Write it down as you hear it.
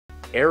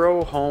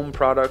Aero Home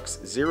Products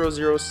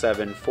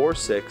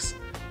 00746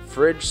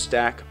 Fridge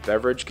Stack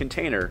Beverage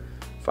Container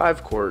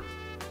 5-quart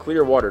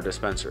Clear Water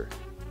Dispenser.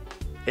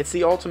 It's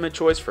the ultimate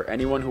choice for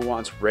anyone who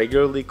wants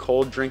regularly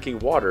cold drinking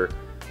water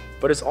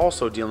but is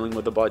also dealing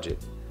with a budget.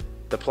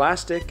 The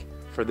plastic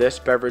for this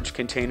beverage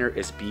container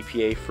is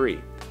BPA free.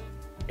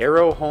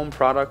 Aero Home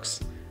Products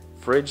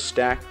Fridge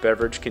Stack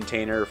Beverage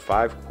Container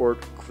 5-quart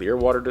Clear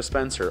Water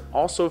Dispenser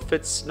also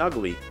fits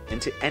snugly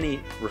into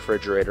any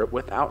refrigerator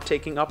without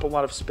taking up a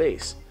lot of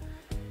space.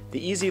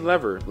 The easy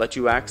lever lets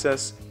you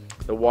access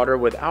the water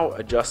without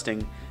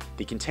adjusting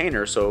the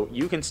container, so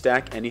you can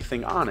stack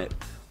anything on it,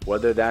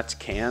 whether that's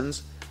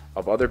cans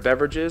of other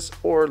beverages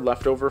or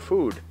leftover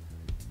food.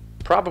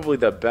 Probably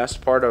the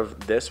best part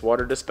of this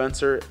water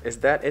dispenser is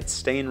that it's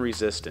stain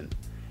resistant.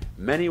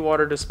 Many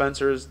water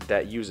dispensers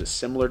that use a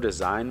similar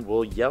design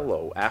will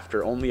yellow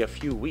after only a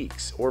few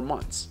weeks or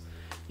months.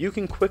 You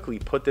can quickly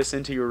put this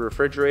into your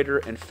refrigerator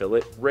and fill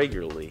it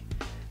regularly.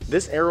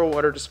 This Aero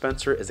water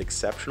dispenser is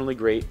exceptionally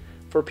great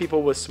for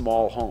people with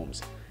small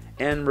homes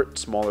and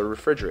smaller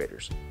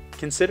refrigerators.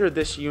 Consider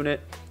this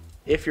unit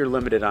if you're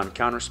limited on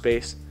counter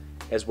space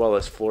as well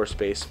as floor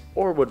space,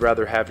 or would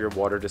rather have your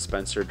water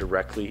dispenser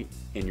directly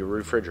in your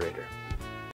refrigerator.